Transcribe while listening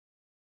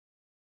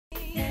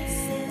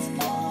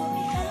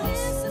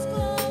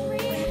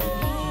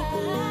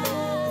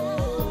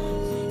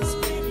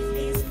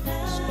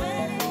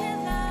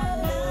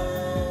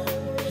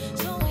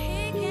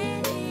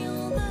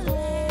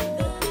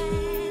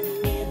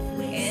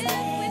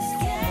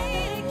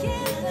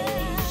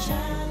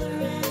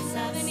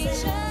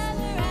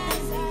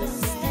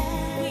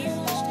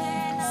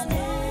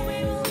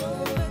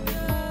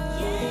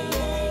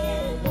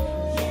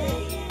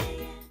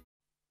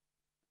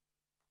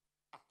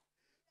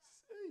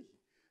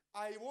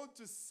I want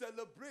to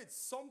celebrate.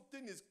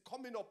 Something is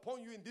coming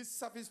upon you in this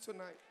service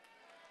tonight.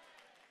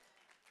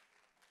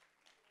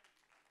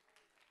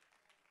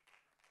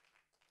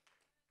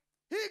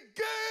 He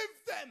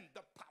gave them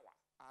the power.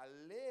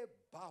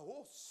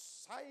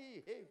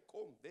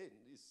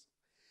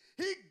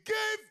 He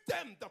gave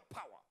them the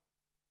power.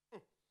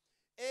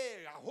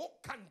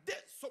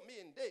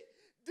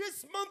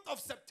 This month of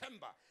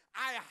September,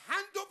 I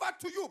hand over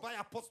to you by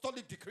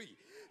apostolic decree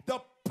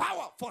the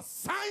power for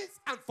signs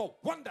and for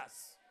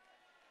wonders.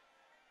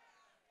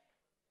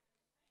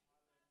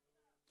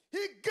 He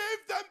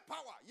gave them power.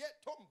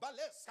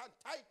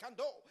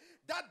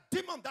 That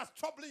demon that's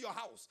troubling your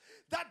house,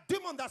 that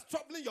demon that's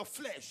troubling your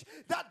flesh,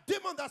 that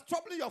demon that's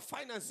troubling your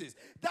finances,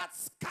 that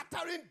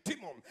scattering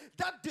demon,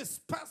 that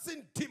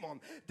dispersing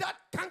demon, that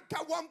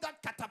cankerworm,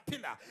 that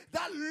caterpillar,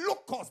 that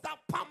locust, that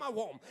palmer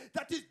worm,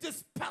 that is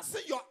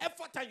dispersing your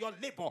effort and your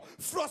labor,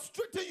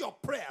 frustrating your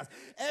prayers.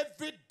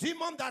 Every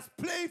demon that's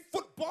playing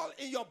football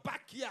in your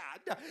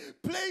backyard,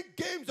 playing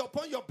games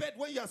upon your bed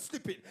when you're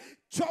sleeping,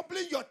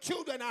 troubling your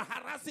children and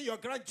harassing your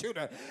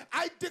grandchildren,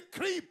 I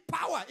decree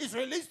power is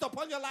released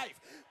upon your life.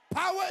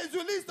 Power is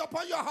released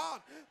upon your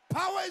heart.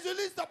 Power is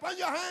released upon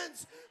your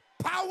hands.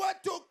 Power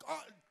to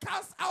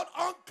cast out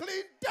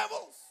unclean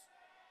devils.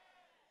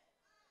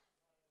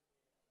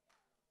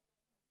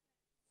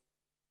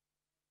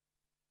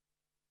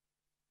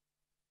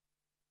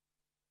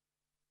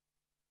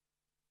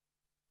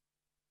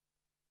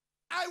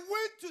 I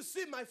went to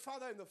see my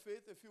father in the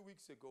faith a few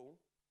weeks ago,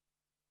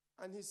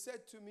 and he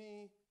said to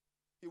me,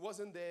 he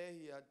wasn't there,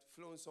 he had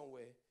flown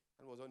somewhere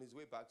and was on his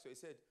way back. So he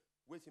said,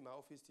 wait in my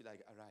office till I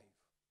arrive.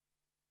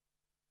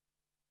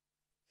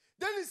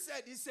 Then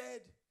he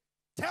said,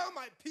 tell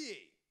my PA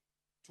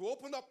to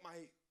open up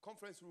my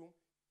conference room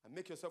and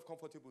make yourself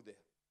comfortable there.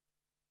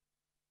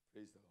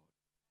 Praise the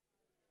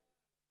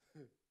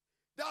Lord.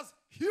 That's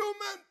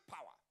human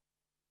power.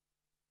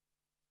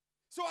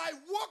 So I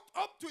walked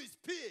up to his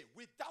PA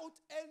without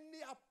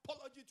any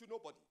apology to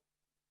nobody.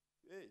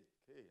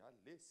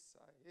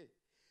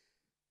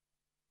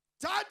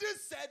 Daddy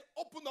said,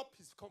 open up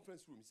his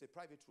conference room. It's a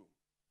private room.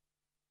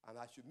 And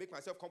I should make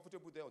myself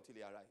comfortable there until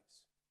he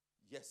arrives.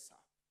 Yes, sir.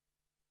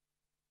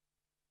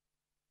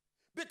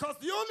 Because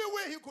the only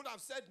way he could have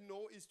said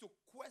no is to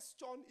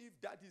question if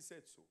daddy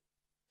said so.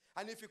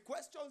 And if he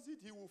questions it,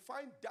 he will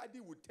find daddy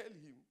will tell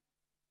him,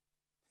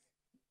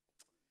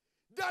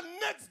 the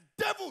next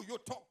devil you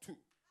talk to,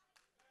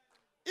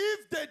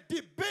 if they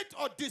debate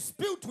or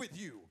dispute with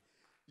you,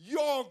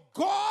 your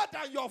God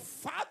and your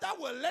Father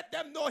will let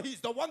them know he's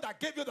the one that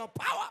gave you the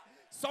power.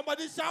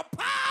 Somebody shout,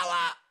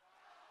 power!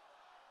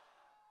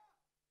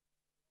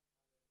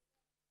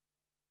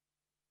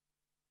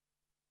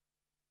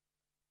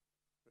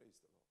 Praise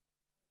the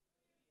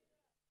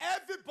Lord.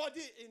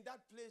 Everybody in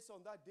that place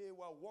on that day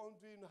were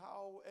wondering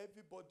how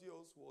everybody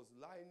else was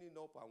lining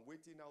up and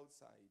waiting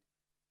outside.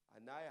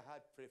 And I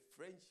had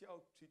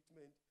preferential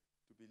treatment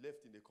to be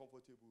left in a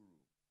comfortable room.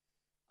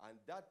 And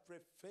that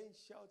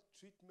preferential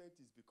treatment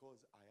is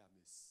because I am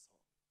a son.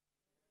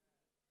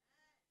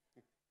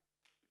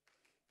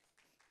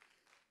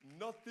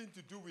 Nothing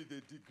to do with a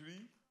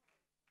degree.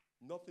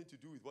 Nothing to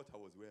do with what I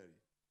was wearing.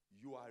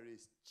 You are a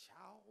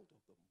child of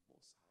the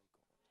Most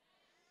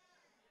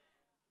High God.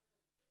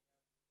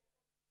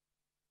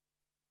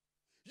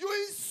 You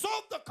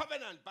insult the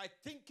covenant by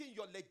thinking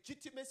your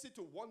legitimacy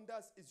to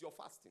wonders is your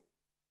fasting.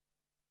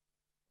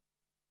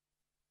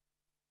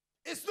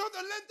 It's not the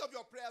length of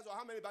your prayers or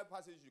how many Bible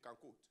passages you can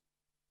quote.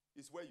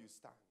 It's where you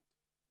stand.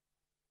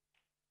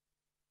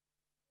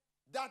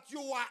 That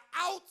you are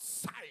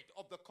outside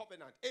of the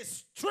covenant, a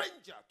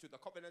stranger to the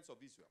covenants of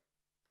Israel.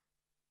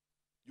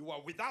 You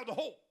are without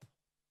hope,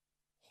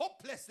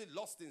 hopelessly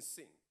lost in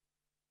sin.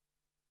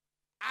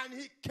 And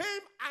he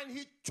came and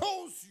he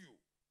chose you.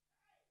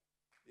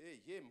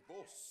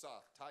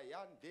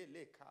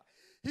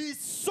 He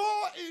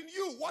saw in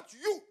you what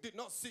you did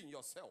not see in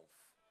yourself.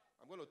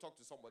 I'm going to talk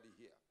to somebody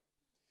here.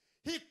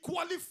 He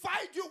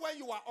qualified you when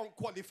you were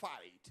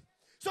unqualified.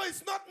 So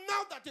it's not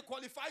now that he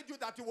qualified you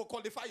that you will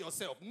qualify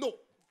yourself. No.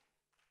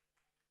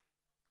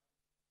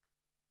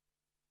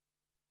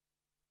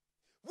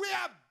 We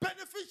are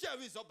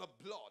beneficiaries of the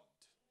blood.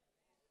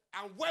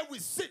 And where we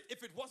sit,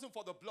 if it wasn't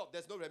for the blood,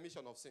 there's no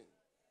remission of sin.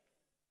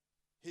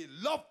 He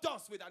loved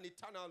us with an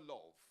eternal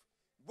love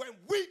when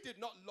we did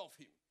not love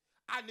him.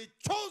 And he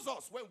chose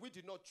us when we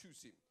did not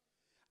choose him.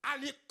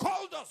 And he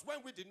called us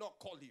when we did not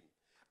call him.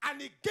 And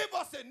he gave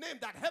us a name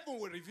that heaven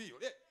will reveal.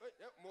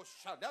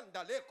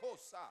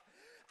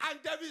 And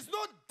there is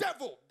no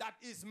devil that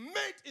is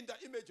made in the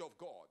image of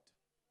God.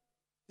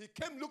 He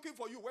came looking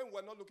for you when we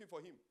were not looking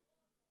for him.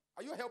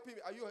 Are you helping?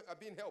 Are you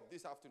being helped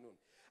this afternoon?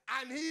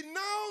 And he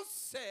now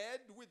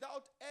said,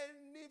 without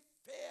any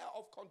fear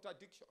of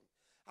contradiction,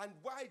 and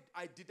why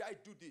did I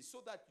do this?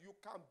 So that you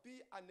can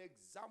be an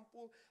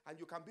example and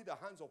you can be the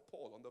hands of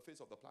Paul on the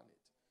face of the planet.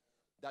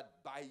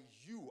 That by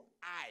you,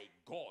 I,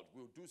 God,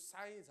 will do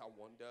signs and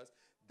wonders,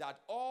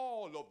 that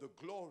all of the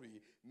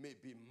glory may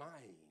be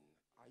mine.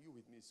 Are you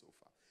with me so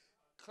far?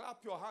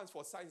 Clap your hands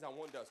for signs and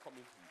wonders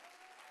coming to you.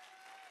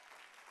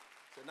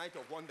 It's a night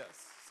of wonders.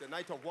 It's a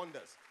night of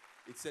wonders.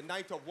 It's a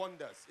night of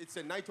wonders. It's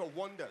a night of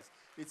wonders.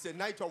 It's a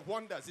night of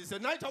wonders. It's a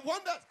night of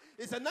wonders.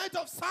 It's a night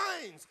of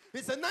signs.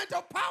 It's a night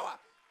of power.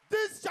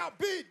 This shall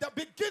be the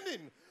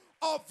beginning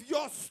of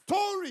your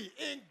story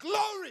in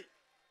glory.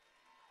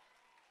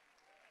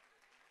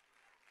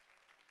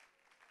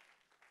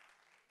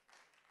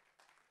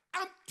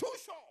 I'm too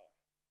sure.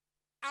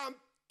 I'm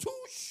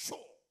too sure.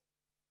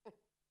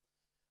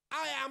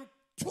 I am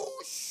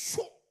too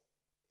sure.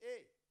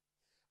 Hey.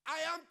 I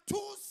am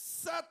too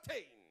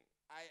certain.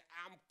 I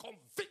am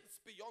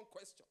convinced beyond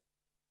question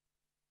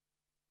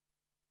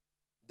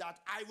that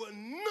I will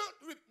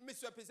not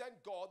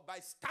misrepresent God by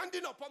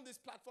standing upon this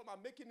platform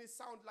and making it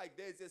sound like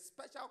there is a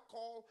special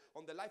call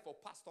on the life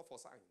of pastor for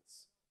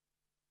signs.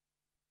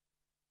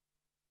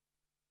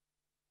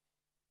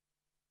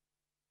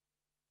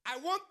 I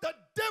want the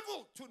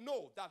devil to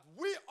know that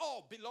we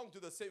all belong to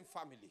the same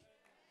family.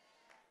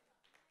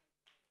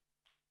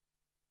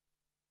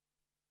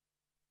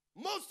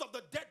 Most of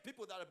the dead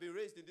people that have been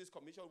raised in this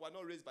commission were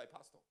not raised by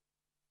pastor.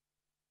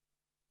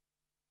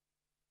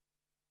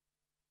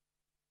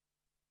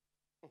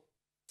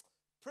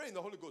 Pray in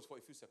the Holy Ghost for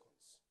a few seconds.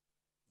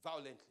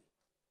 Violently.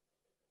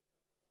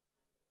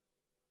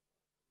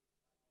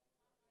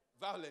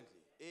 Violently.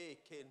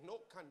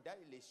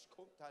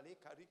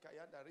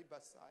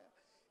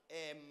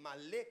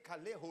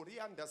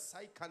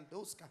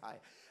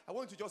 I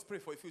want you to just pray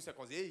for a few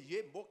seconds.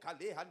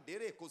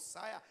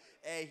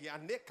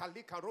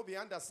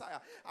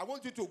 I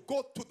want you to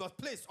go to the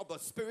place of the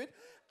spirit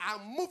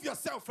and move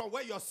yourself from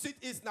where your seat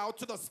is now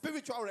to the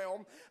spiritual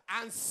realm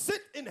and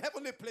sit in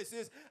heavenly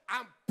places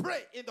and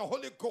pray in the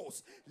Holy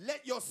Ghost.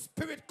 Let your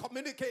spirit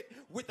communicate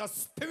with the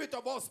spirit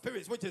of all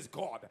spirits, which is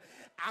God,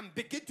 and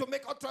begin to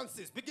make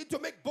utterances, begin to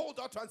make bold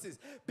utterances,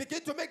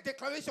 begin to make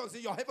declarations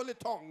in your heavenly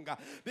tongue,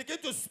 begin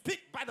to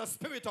speak by the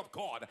Spirit of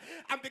God,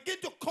 and begin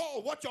to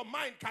call what your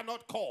mind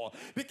cannot call,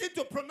 begin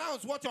to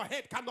pronounce what your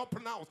head cannot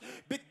pronounce,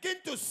 begin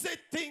to say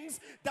things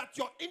that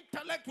your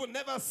intellect will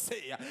never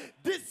say.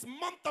 This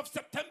month of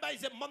September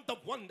is a month of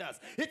wonders.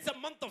 It's a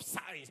month of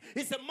signs.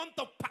 It's a month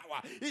of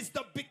power. It's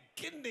the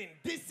beginning.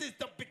 This is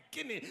the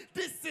beginning.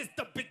 This is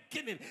the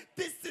beginning.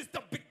 This is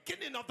the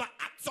beginning of the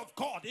acts of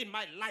God in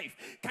my life.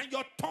 Can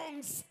your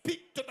tongue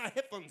speak to the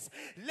heavens?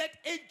 Let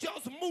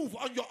angels move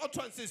on your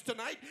utterances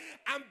tonight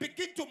and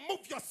begin to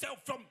move yourself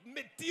from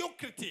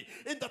mediocrity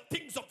in the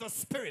things of the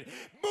spirit.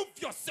 Move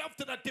yourself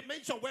to the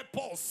dimension where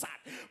Paul sat.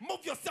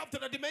 Move yourself to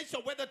the dimension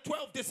where the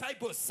 12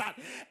 disciples sat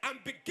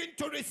and begin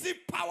to receive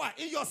power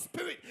in your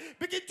spirit.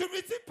 Begin to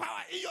receive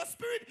power in your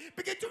spirit.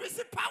 Begin to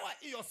receive power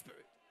in your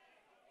spirit.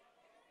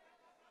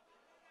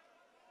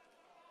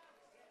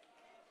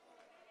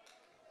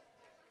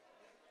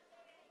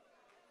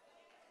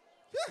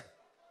 Yeah.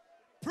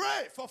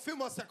 Pray for a few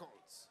more seconds.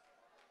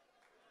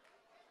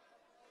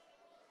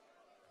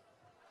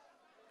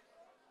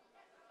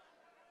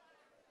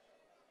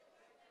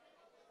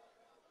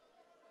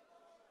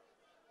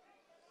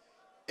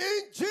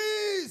 In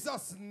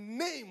Jesus'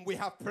 name we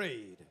have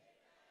prayed.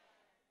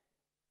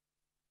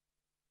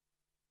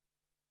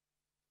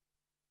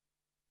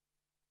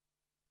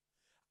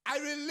 I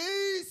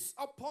release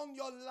upon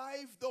your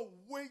life the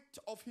weight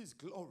of His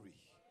glory.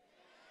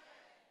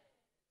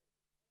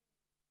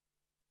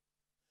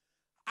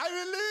 I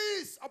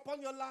release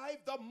upon your life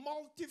the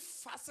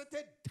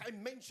multifaceted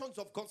dimensions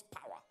of God's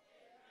power.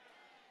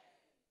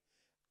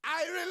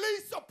 I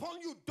release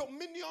upon you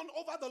dominion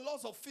over the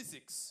laws of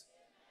physics.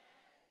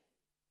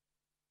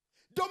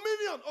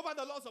 Dominion over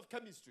the laws of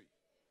chemistry.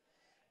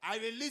 I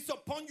release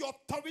upon you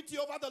authority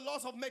over the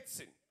laws of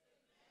medicine,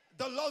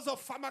 the laws of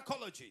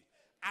pharmacology.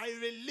 I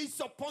release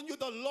upon you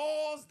the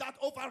laws that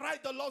override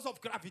the laws of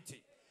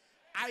gravity.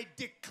 I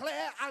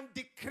declare and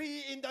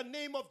decree in the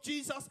name of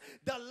Jesus,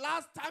 the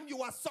last time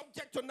you are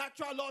subject to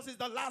natural laws is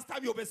the last time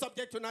you'll be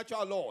subject to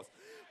natural laws.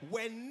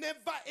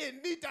 Whenever a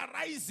need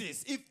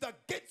arises, if the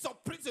gates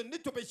of prison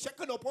need to be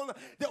shaken upon,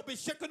 they'll be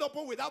shaken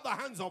upon without the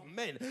hands of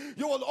men.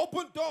 You will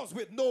open doors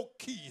with no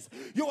keys.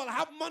 You will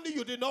have money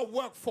you did not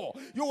work for.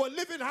 You will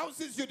live in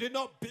houses you did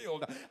not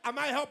build. Am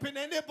I helping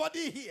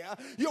anybody here?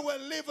 You will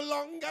live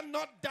long and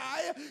not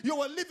die. You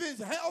will live in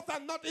health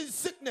and not in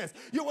sickness.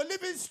 You will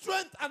live in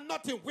strength and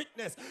not in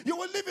weakness. You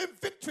will live in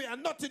victory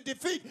and not in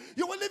defeat.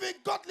 You will live in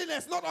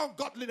godliness, not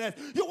ungodliness.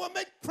 You will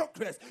make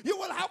progress. You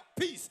will have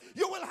peace.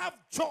 You will have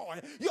joy.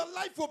 Your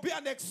life will be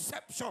an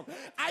exception.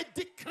 I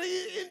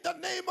decree in the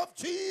name of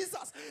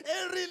Jesus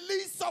a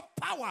release of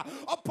power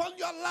upon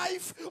your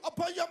life,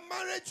 upon your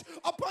marriage,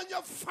 upon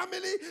your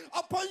family,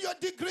 upon your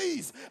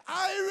degrees.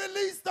 I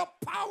release the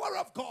power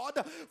of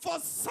God for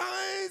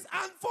signs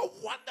and for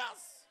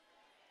wonders.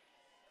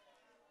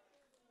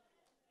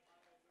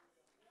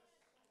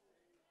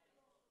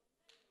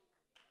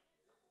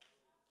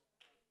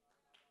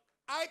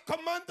 I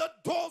command the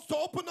doors to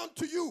open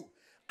unto you.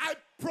 I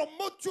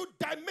promote you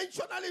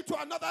dimensionally to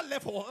another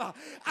level.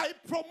 I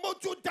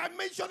promote you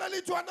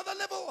dimensionally to another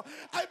level.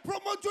 I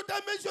promote you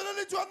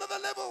dimensionally to another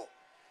level.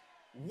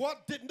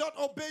 What did not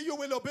obey you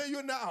will obey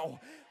you now.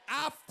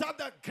 After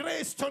the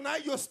grace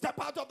tonight, you step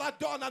out of that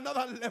door on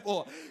another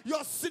level.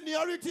 Your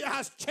seniority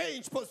has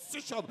changed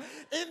position.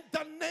 In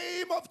the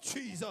name of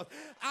Jesus,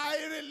 I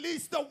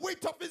release the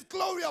weight of His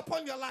glory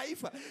upon your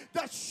life.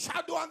 The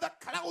shadow and the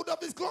cloud of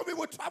His glory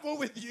will travel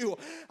with you.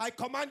 I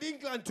command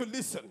England to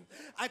listen.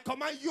 I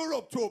command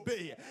Europe to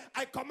obey.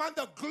 I command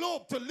the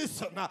globe to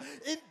listen.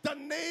 In the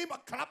name,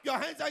 clap your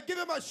hands and give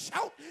Him a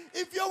shout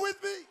if you're with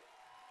me.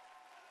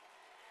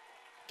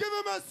 Give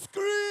Him a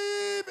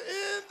scream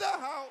in the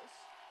house.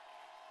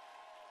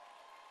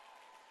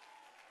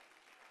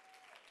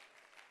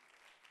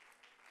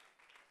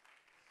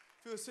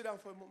 If you sit down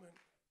for a moment.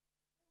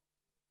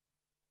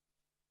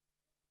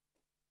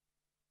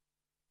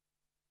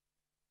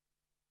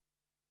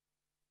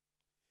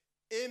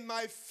 In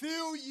my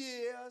few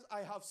years,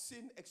 I have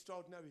seen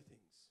extraordinary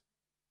things.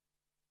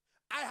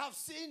 I have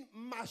seen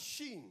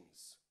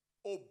machines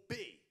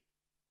obey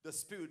the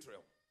spirit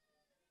realm.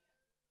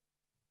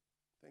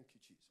 Thank you,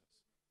 Jesus.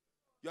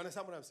 You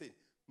understand what I'm saying?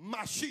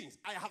 Machines.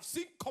 I have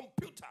seen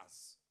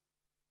computers.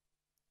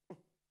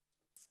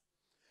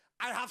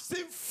 I have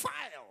seen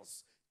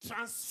files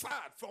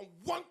transferred from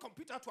one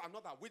computer to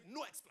another with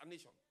no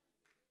explanation.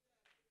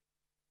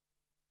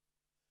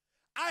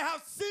 I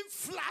have seen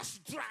flash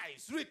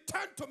drives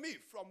returned to me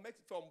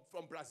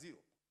from Brazil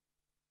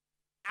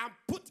and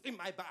put in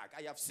my bag.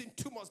 I have seen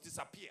tumors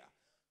disappear,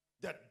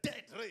 the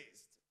dead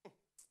raised.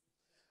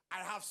 I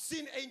have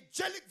seen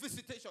angelic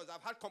visitations.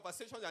 I've had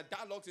conversations and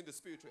dialogues in the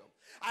spirit realm.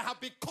 I have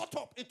been caught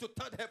up into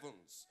third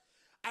heavens.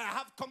 I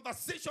have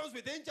conversations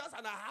with angels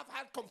and I have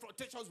had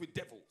confrontations with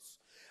devils.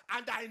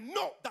 And I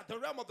know that the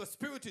realm of the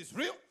spirit is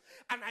real.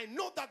 And I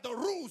know that the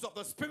rules of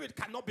the spirit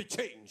cannot be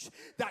changed.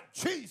 That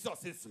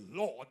Jesus is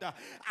Lord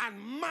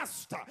and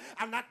Master.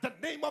 And at the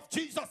name of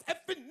Jesus,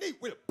 every knee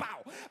will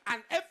bow.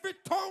 And every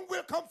tongue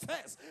will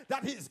confess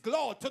that He is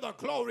Lord to the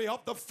glory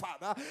of the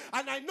Father.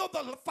 And I know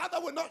the Father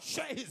will not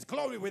share His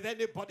glory with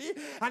anybody.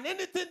 And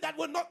anything that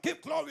will not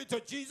give glory to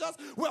Jesus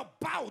will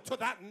bow to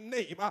that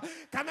name.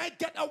 Can I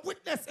get a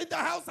witness in the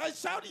house and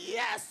shout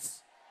yes?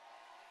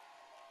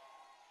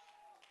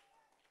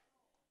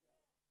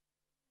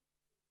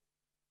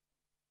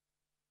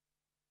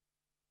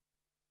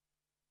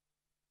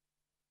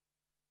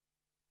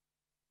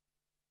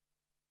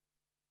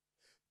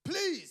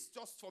 Please,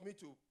 just for me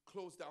to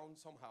close down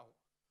somehow,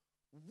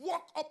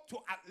 walk up to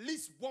at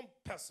least one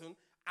person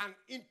and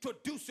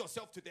introduce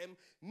yourself to them,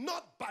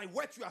 not by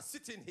what you are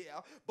sitting here,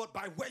 but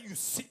by where you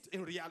sit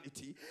in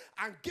reality,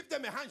 and give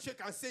them a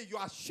handshake and say, you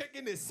are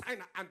shaking a sign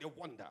and a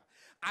wonder,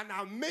 an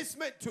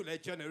amazement to the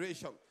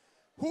generation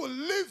who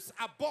lives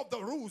above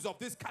the rules of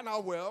this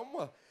carnal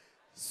realm.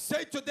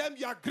 Say to them,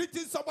 you are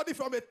greeting somebody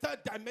from a third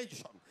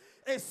dimension,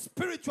 a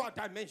spiritual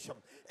dimension,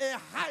 a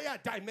higher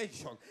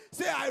dimension.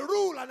 Say, I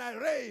rule and I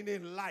reign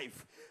in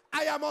life.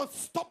 I am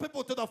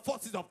unstoppable to the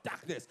forces of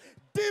darkness.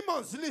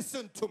 Demons,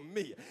 listen to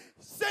me.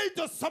 Say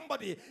to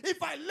somebody,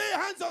 if I lay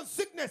hands on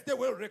sickness, they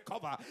will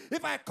recover.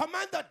 If I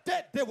command the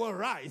dead, they will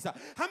rise.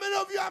 How many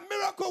of you are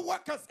miracle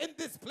workers in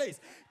this place?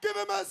 Give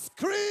Him a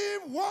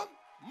scream one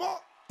more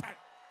time.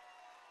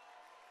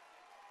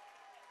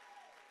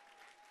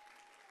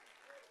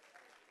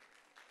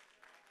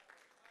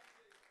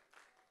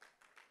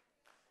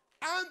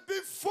 And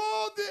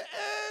before the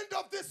end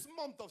of this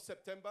month of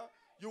September,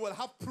 you will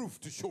have proof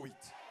to show it.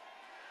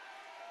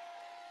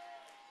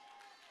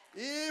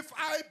 If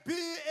I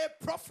be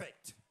a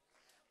prophet,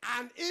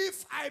 and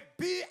if I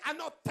be an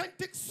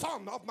authentic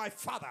son of my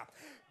Father,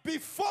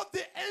 before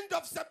the end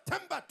of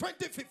September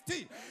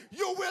 2015,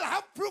 you will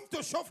have proof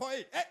to show for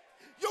it.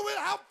 You will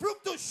have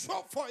proof to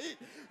show for it.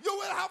 You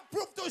will have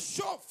proof to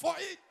show for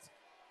it.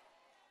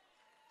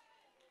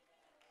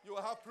 You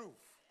will have proof.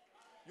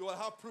 You will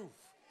have proof.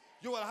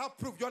 You will have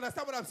proof. You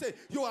understand what I'm saying?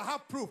 You will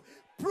have proof.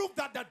 Proof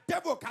that the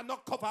devil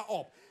cannot cover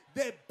up.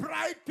 They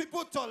bribe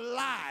people to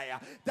lie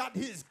that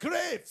his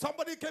grave,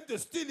 somebody came to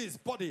steal his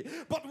body.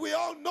 But we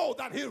all know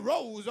that he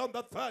rose on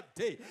the third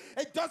day.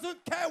 It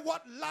doesn't care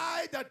what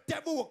lie the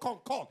devil will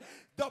concoct.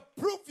 The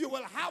proof you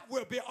will have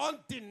will be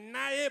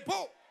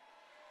undeniable.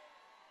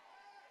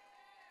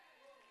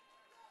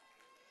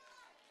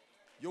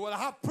 You will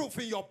have proof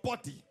in your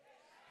body.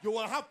 You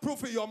will have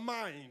proof in your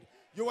mind.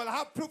 You will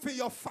have proof in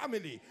your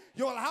family.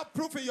 You will have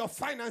proof in your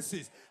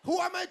finances. Who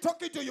am I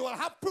talking to? You will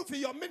have proof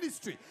in your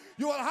ministry.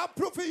 You will have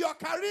proof in your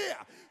career.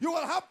 You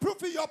will have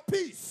proof in your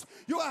peace.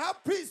 You will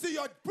have proof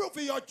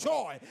in your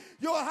joy.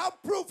 You will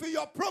have proof in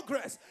your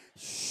progress.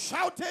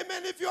 Shout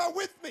amen if you are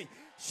with me.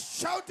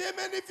 Shout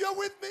amen if you're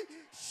with me.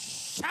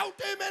 Shout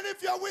amen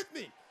if you're with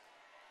me.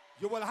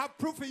 You will have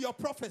proof in your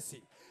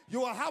prophecy.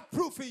 You will have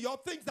proof in your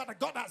things that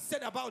God has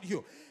said about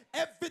you.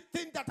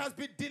 Everything that has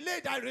been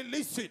delayed, I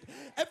release it.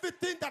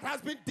 Everything that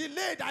has been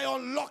delayed, I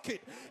unlock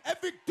it.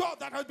 Every door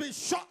that has been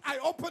shut, I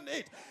open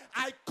it.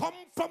 I come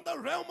from the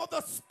realm of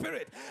the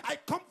spirit. I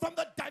come from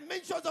the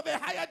dimensions of a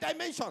higher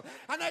dimension.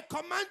 And I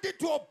command it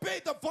to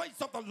obey the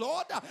voice of the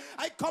Lord.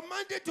 I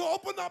command it to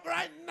open up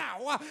right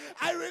now.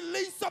 I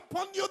release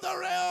upon you the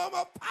realm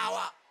of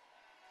power.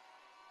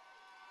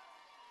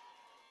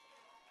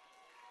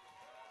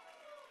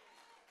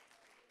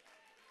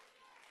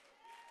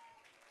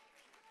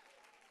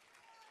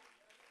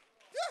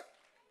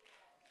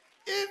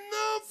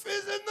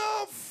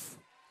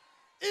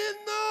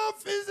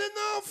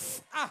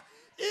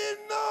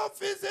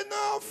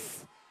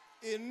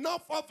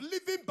 Enough of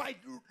living by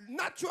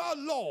natural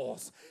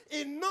laws.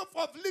 Enough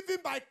of living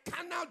by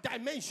carnal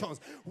dimensions.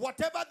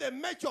 Whatever they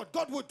measured,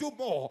 God will do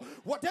more.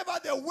 Whatever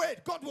they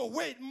weighed, God will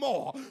weigh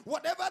more.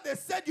 Whatever they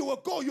said you will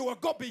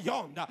go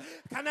beyond.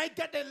 Can I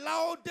get the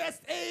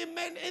loudest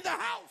amen in the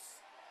house?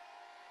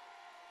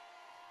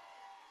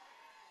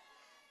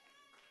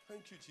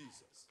 Thank you,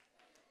 Jesus.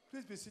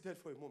 Please be seated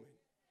for a moment.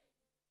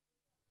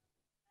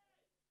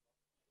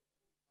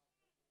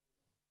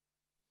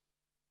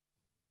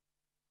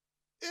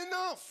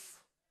 Enough.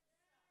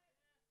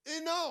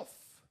 Enough.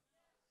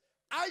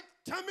 I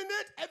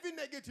terminate every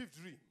negative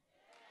dream.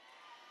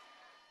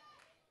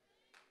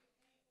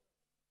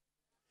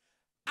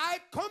 I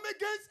come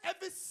against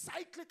every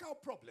cyclical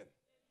problem.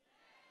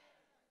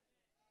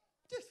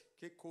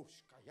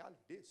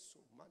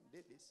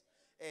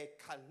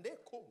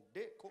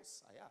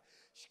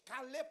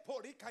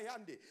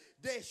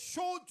 They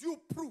showed you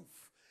proof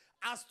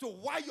as to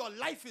why your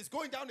life is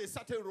going down a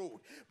certain road.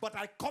 But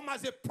I come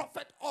as a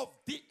prophet of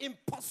the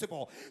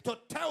impossible to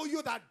tell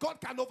you that God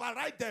can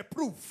override their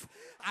proof.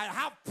 I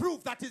have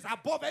proof that is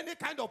above any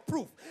kind of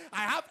proof.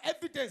 I have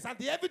evidence, and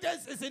the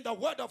evidence is in the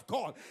word of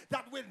God,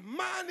 that with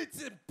man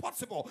it's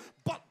impossible,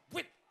 but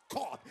with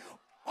God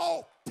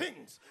all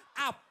things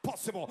are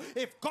possible.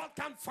 If God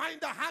can find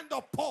the hand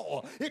of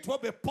Paul, it will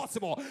be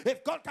possible.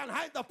 If God can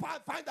find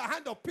the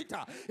hand of Peter,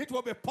 it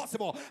will be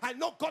possible. I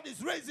know God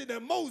is raising a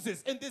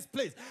Moses in this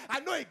place.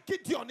 I know a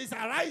Gideon is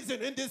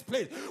arising in this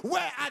place.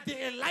 Where are the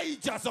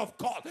Elijahs of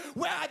God?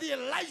 Where are the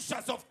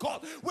Elishas of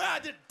God? Where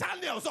are the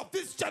Daniels of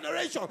this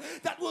generation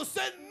that will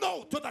say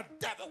no to the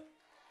devil?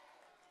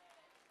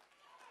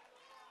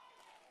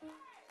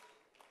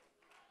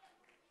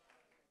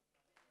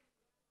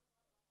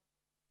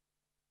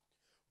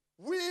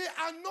 We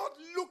are not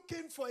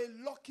looking for a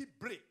lucky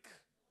break.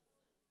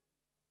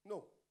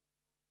 No.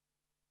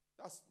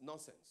 That's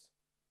nonsense.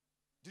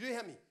 Did you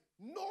hear me?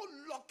 No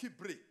lucky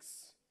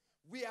breaks.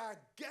 We are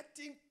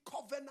getting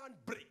covenant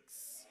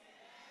breaks.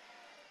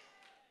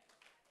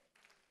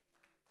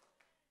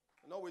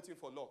 I'm not waiting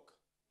for luck.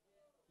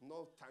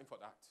 No time for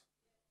that.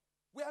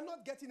 We are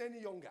not getting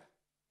any younger.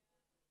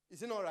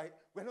 Is it all right?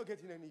 We're not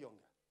getting any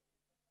younger.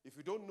 If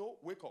you don't know,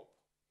 wake up.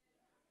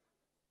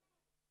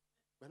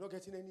 We're not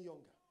getting any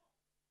younger.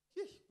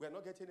 We're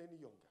not getting any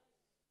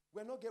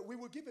younger. We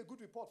will give a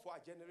good report for our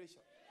generation.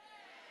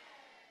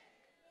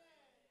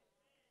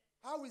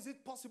 How is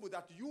it possible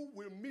that you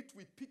will meet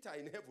with Peter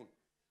in heaven,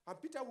 and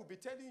Peter will be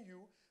telling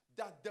you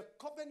that the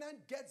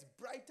covenant gets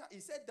brighter? He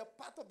said the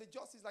path of the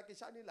just is like a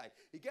shining light.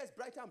 It gets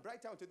brighter and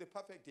brighter until the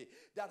perfect day.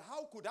 That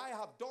how could I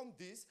have done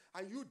this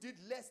and you did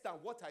less than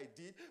what I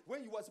did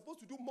when you were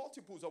supposed to do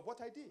multiples of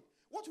what I did?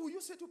 What will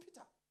you say to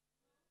Peter?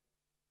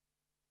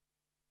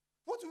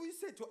 What will you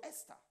say to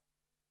Esther?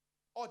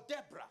 Or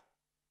Deborah?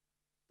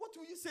 What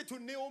will you say to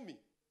Naomi,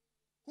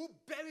 who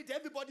buried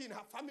everybody in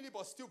her family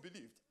but still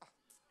believed?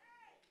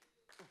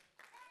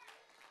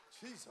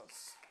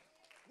 Jesus.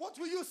 What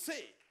will you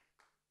say?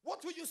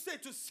 What will you say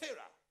to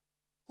Sarah,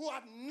 who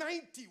at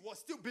 90 was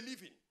still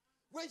believing,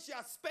 when she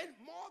has spent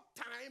more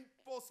time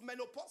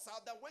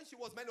post-menopausal than when she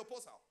was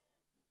menopausal?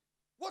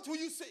 What will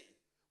you say?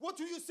 What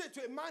will you say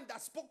to a man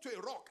that spoke to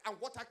a rock and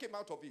water came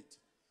out of it?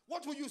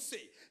 What will you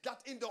say?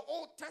 That in the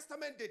Old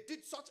Testament they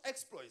did such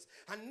exploits,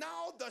 and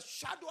now the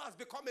shadow has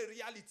become a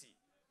reality.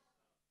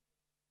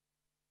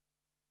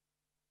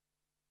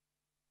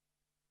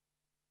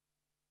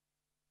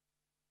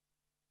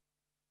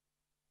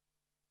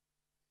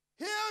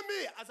 Hear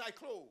me as I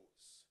close.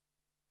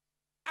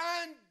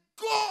 And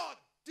God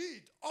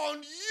did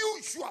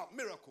unusual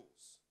miracles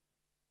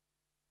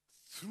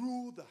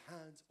through the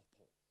hands of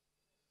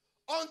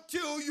Paul.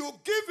 Until you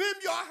give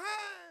him your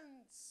hands,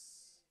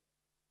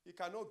 he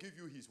cannot give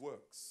you his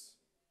works.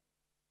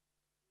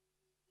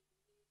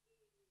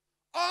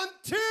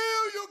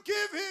 Until you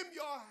give him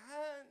your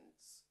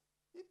hands,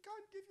 he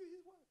can't give you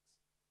his works.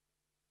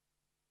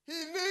 He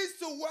needs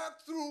to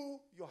work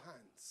through your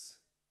hands.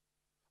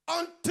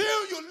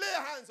 Until you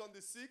lay hands on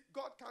the sick,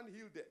 God can't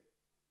heal them.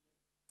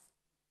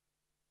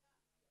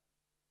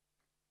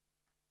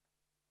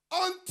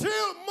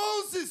 Until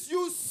Moses,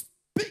 you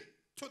speak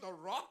to the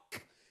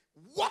rock,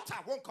 water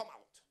won't come out.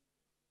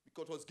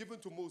 Because it was given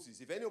to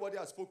Moses. If anybody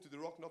has spoke to the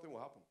rock, nothing will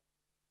happen.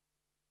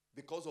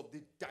 Because of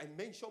the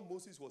dimension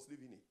Moses was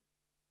living in.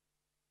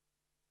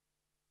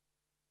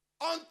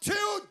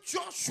 Until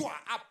Joshua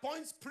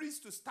appoints priests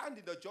to stand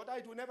in the Jordan,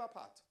 it will never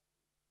part.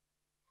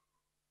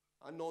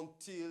 And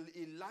until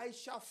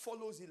Elisha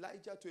follows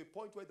Elijah to a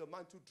point where the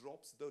mantle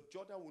drops, the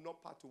Jordan will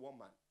not part to one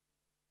man.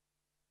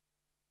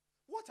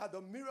 What are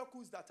the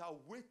miracles that are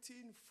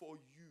waiting for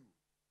you?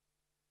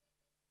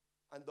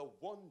 And the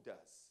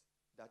wonders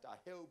that are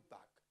held back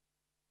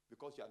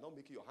because you are not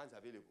making your hands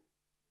available.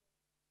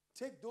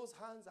 Take those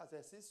hands as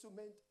an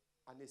instrument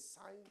and a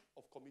sign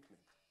of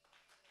commitment.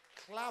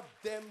 Clap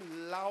them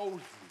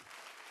loudly.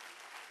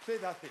 Play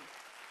that thing.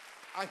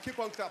 And keep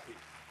on clapping.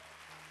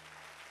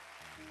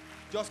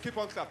 Just keep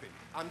on clapping.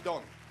 I'm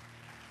done.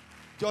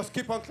 Just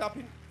keep on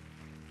clapping.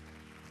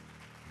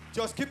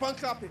 Just keep on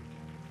clapping.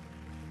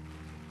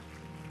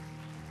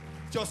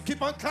 Just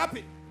keep on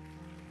clapping.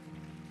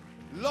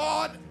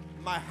 Lord,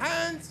 my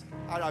hands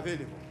are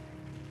available.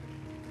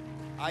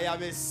 I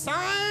am a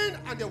sign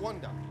and a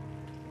wonder.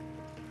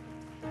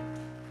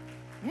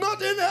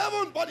 Not in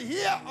heaven, but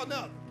here on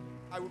earth.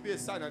 I will be a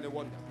sign and a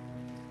wonder.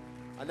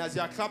 And as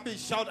you are clapping,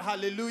 shout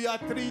hallelujah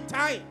 3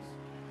 times.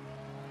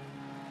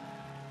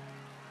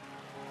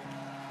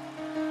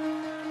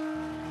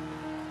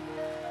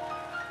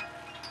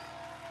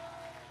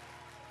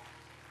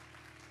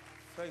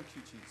 Thank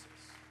you, Jesus.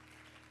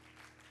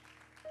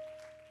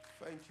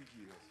 Thank you,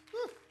 Jesus.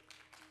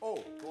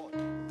 Oh, God.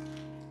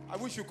 I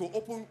wish you could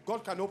open,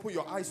 God can open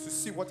your eyes to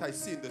see what I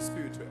see in the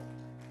spirit realm.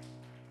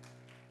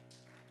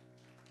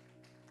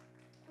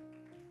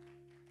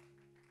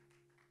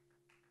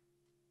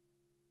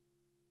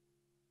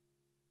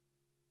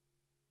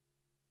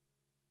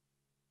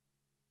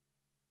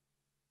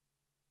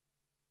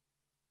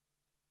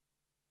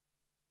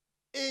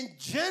 In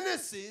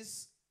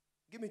Genesis,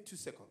 give me 2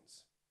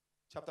 seconds.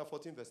 Chapter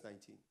 14, verse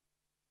 19.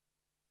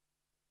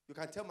 You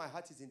can tell my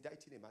heart is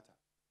indicting a matter.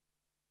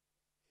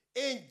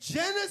 In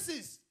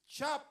Genesis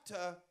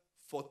chapter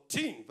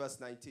 14, verse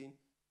 19,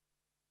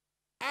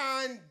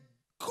 and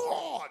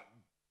God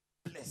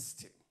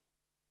blessed him.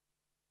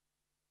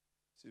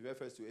 So it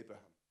refers to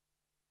Abraham.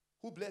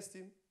 Who blessed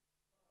him?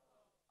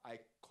 I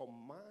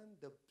command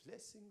the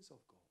blessings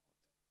of God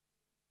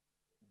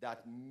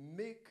that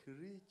make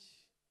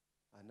rich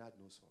and add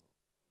no sorrow.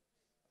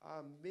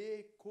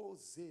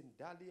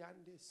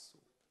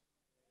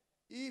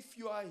 If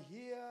you are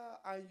here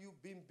and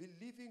you've been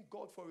believing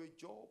God for a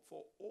job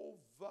for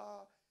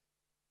over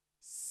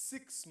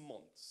 6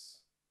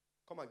 months,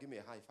 come and give me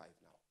a high five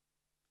now.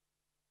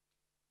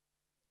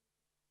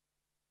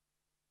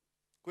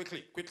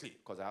 Quickly,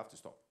 because I have to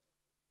stop.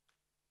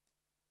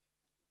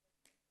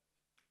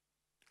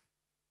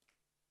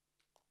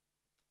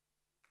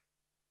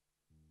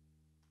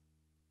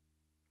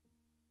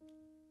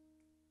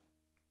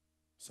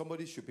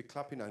 Somebody should be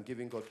clapping and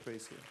giving God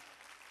praise here.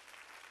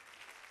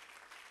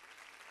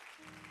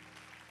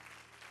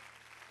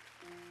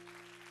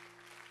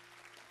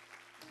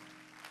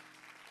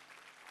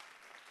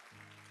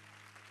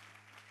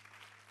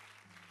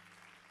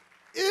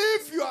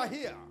 If you are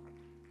here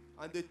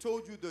and they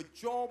told you the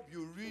job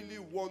you really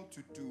want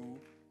to do,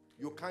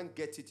 you can't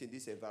get it in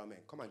this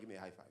environment, come and give me a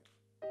high five.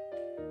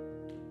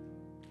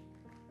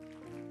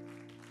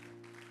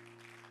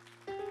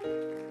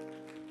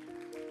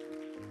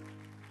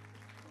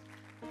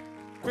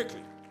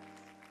 Quickly.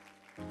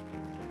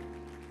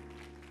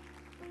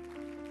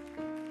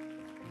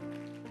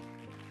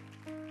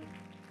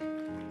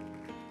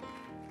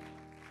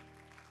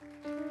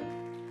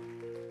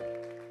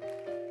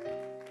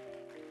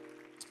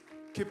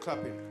 Keep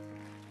clapping.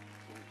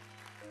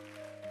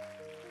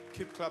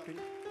 Keep clapping.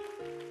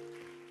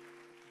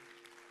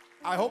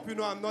 I hope you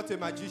know I'm not a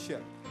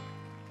magician.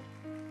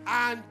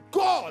 And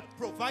God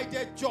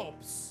provided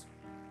jobs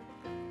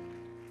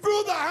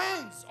through the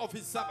hands of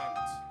his servant.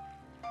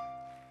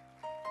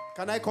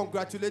 Can I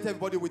congratulate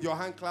everybody with your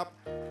hand clap?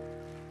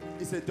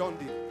 It's a done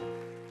deal.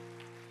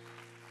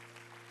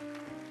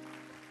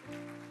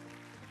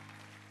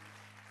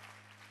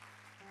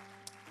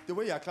 The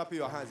way you are clapping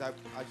your hands, I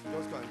should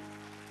just go and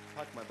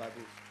pack my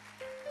Bibles.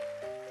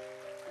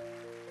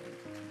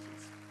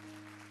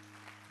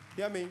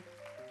 Hear me?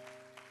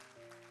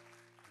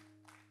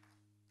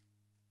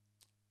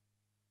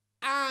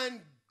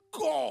 And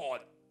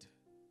God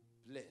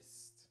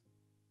blessed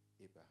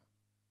Abraham.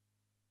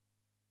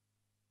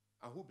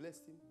 And who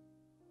blessed him?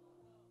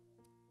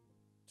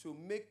 To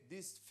make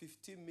this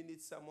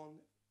 15-minute sermon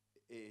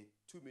a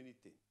 2-minute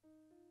thing.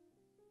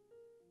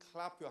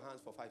 Clap your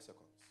hands for 5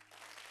 seconds.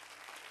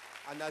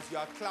 And as you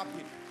are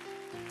clapping,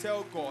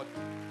 tell God,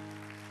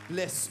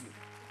 bless me.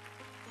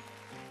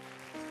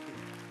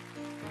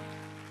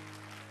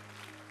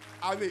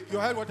 I mean, you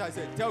heard what I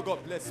said. Tell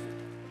God, bless me.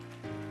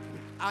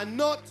 And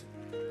not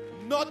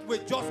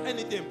with just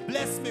anything.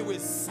 Bless me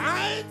with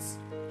signs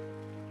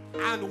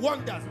and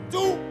wonders.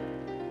 Do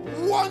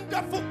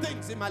wonderful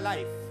things in my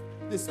life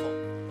this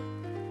month.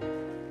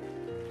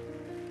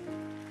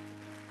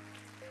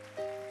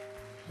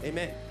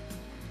 Amen.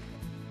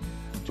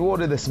 To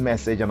order this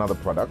message and other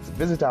products,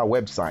 visit our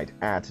website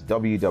at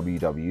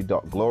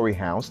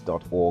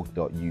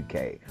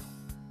www.gloryhouse.org.uk